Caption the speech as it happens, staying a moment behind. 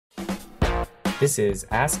This is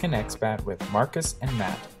Ask an Expat with Marcus and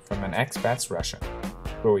Matt from An Expat's Russia,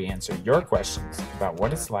 where we answer your questions about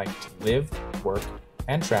what it's like to live, work,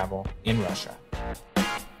 and travel in Russia.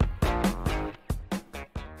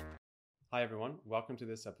 Hi everyone, welcome to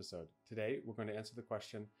this episode. Today we're going to answer the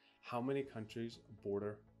question, how many countries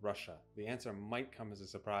border Russia? The answer might come as a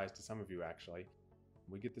surprise to some of you actually.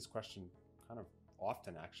 We get this question kind of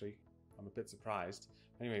often actually. I'm a bit surprised.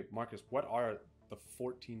 Anyway, Marcus, what are the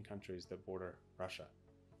 14 countries that border Russia?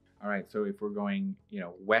 All right, so if we're going,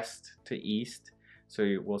 west to east,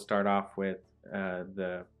 so we'll start off with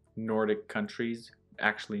the Nordic countries.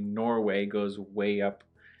 Actually, Norway goes way up,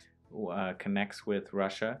 connects with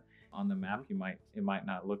Russia. On the map, it might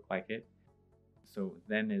not look like it. So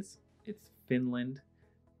then it's Finland,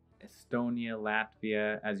 Estonia,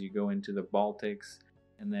 Latvia as you go into the Baltics,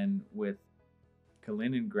 and then with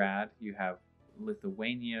Kaliningrad you have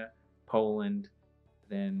Lithuania, Poland,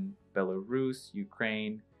 then Belarus,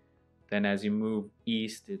 Ukraine. Then as you move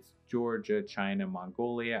east, it's Georgia, China,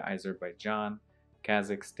 Mongolia, Azerbaijan,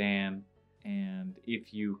 Kazakhstan, and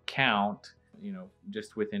if you count,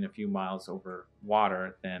 just within a few miles over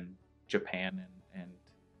water, then Japan and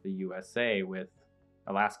the USA with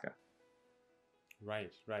Alaska.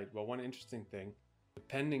 Right. Well, one interesting thing,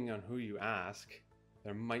 depending on who you ask,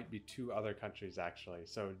 there might be two other countries actually.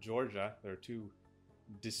 So Georgia, there are two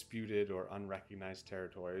disputed or unrecognized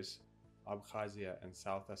territories, Abkhazia and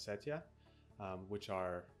South Ossetia, which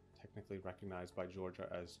are technically recognized by Georgia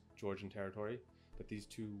as Georgian territory. But these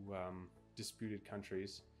two disputed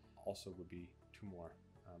countries also would be two more.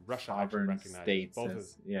 Russia sovereign actually recognizes states both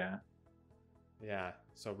as, Yeah,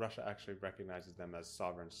 so Russia actually recognizes them as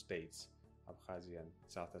sovereign states, Abkhazia and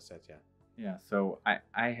South Ossetia. Yeah, so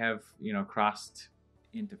I have, crossed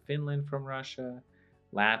into Finland from Russia,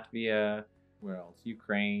 Latvia, where else?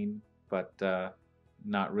 Ukraine, but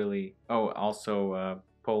not really. Oh, also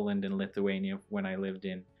Poland and Lithuania when I lived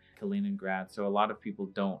in Kaliningrad. So a lot of people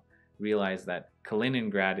don't realize that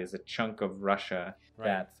Kaliningrad is a chunk of Russia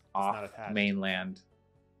that's off mainland.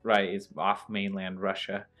 Right, it's off mainland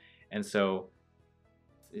Russia. And so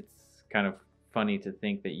it's kind of funny to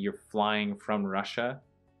think that you're flying from Russia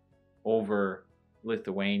over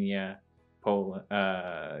Lithuania, Poland,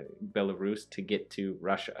 Belarus to get to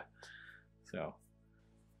Russia. So,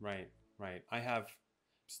 right. I have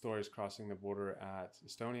stories crossing the border at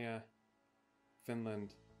Estonia,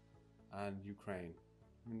 Finland, and Ukraine.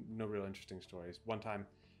 No real interesting stories. One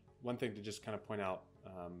thing to just kind of point out,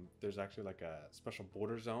 there's actually like a special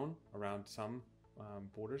border zone around some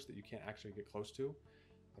borders that you can't actually get close to.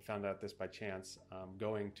 I found out this by chance. I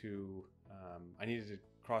needed to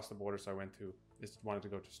cross the border, so I wanted to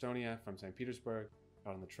go to Estonia from St. Petersburg,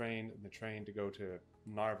 got on the train to go to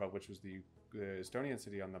Narva, which was the Estonian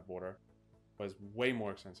city on the border, was way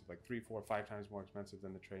more expensive, like 3, 4, 5 times more expensive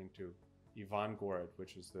than the train to Ivangorod,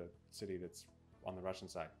 which is the city that's on the Russian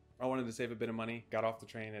side. I wanted to save a bit of money, got off the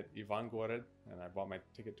train at Ivangorod, and I bought my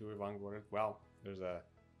ticket to Ivangorod. Well, it's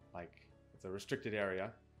a restricted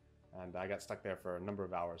area, and I got stuck there for a number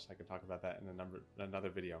of hours. I could talk about that in another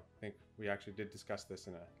video. I think we actually did discuss this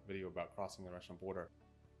in a video about crossing the Russian border.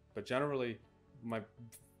 But generally, my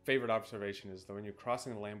favorite observation is that when you're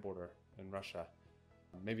crossing the land border in Russia,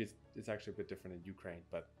 maybe it's actually a bit different in Ukraine,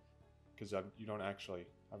 but because I've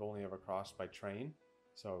only ever crossed by train,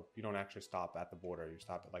 so you don't actually stop at the border. You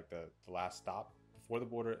stop at like the last stop before the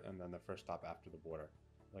border and then the first stop after the border.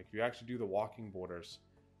 Like if you actually do the walking borders,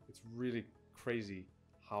 it's really crazy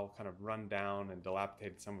how kind of run down and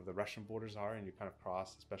dilapidated some of the Russian borders are, and you kind of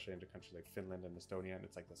cross, especially into countries like Finland and Estonia, and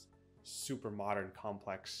it's like this super modern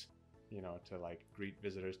complex, to like greet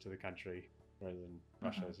visitors to the country, rather than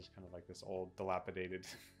Russia is just kind of like this old dilapidated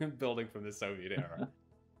building from the Soviet era.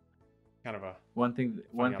 Kind of a one thing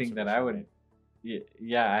that I would,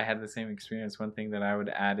 I had the same experience. One thing that I would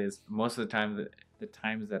add is most of the time, the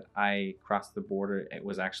times that I crossed the border, it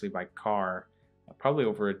was actually by car, probably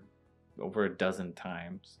over a dozen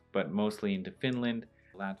times, but mostly into Finland,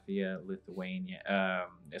 Latvia, Lithuania,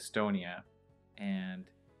 Estonia. And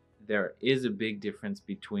there is a big difference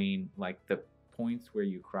between like the points where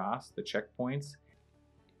you cross, the checkpoints.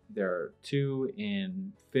 There are two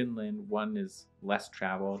in Finland, one is less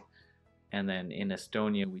traveled, and then in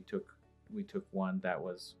Estonia we took one that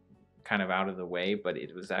was kind of out of the way, but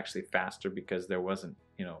it was actually faster because there wasn't,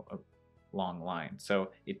 a long line.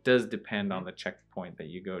 So it does depend on the checkpoint that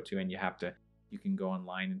you go to, and you can go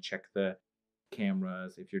online and check the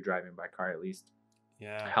cameras if you're driving by car, at least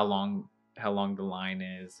how long the line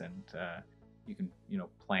is, and you can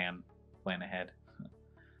plan ahead.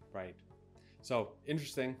 Right. So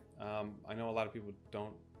interesting. I know a lot of people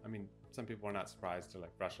don't. I mean, some people are not surprised. They're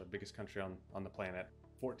like, Russia, biggest country on the planet,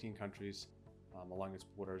 14 countries along its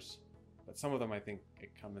borders. But some of them, I think,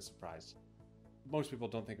 it come as a surprise. Most people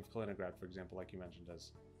don't think of Kaliningrad, for example, like you mentioned,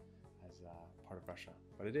 as part of Russia,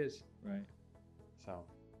 but it is. Right. So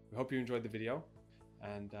we hope you enjoyed the video,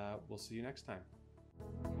 and we'll see you next time.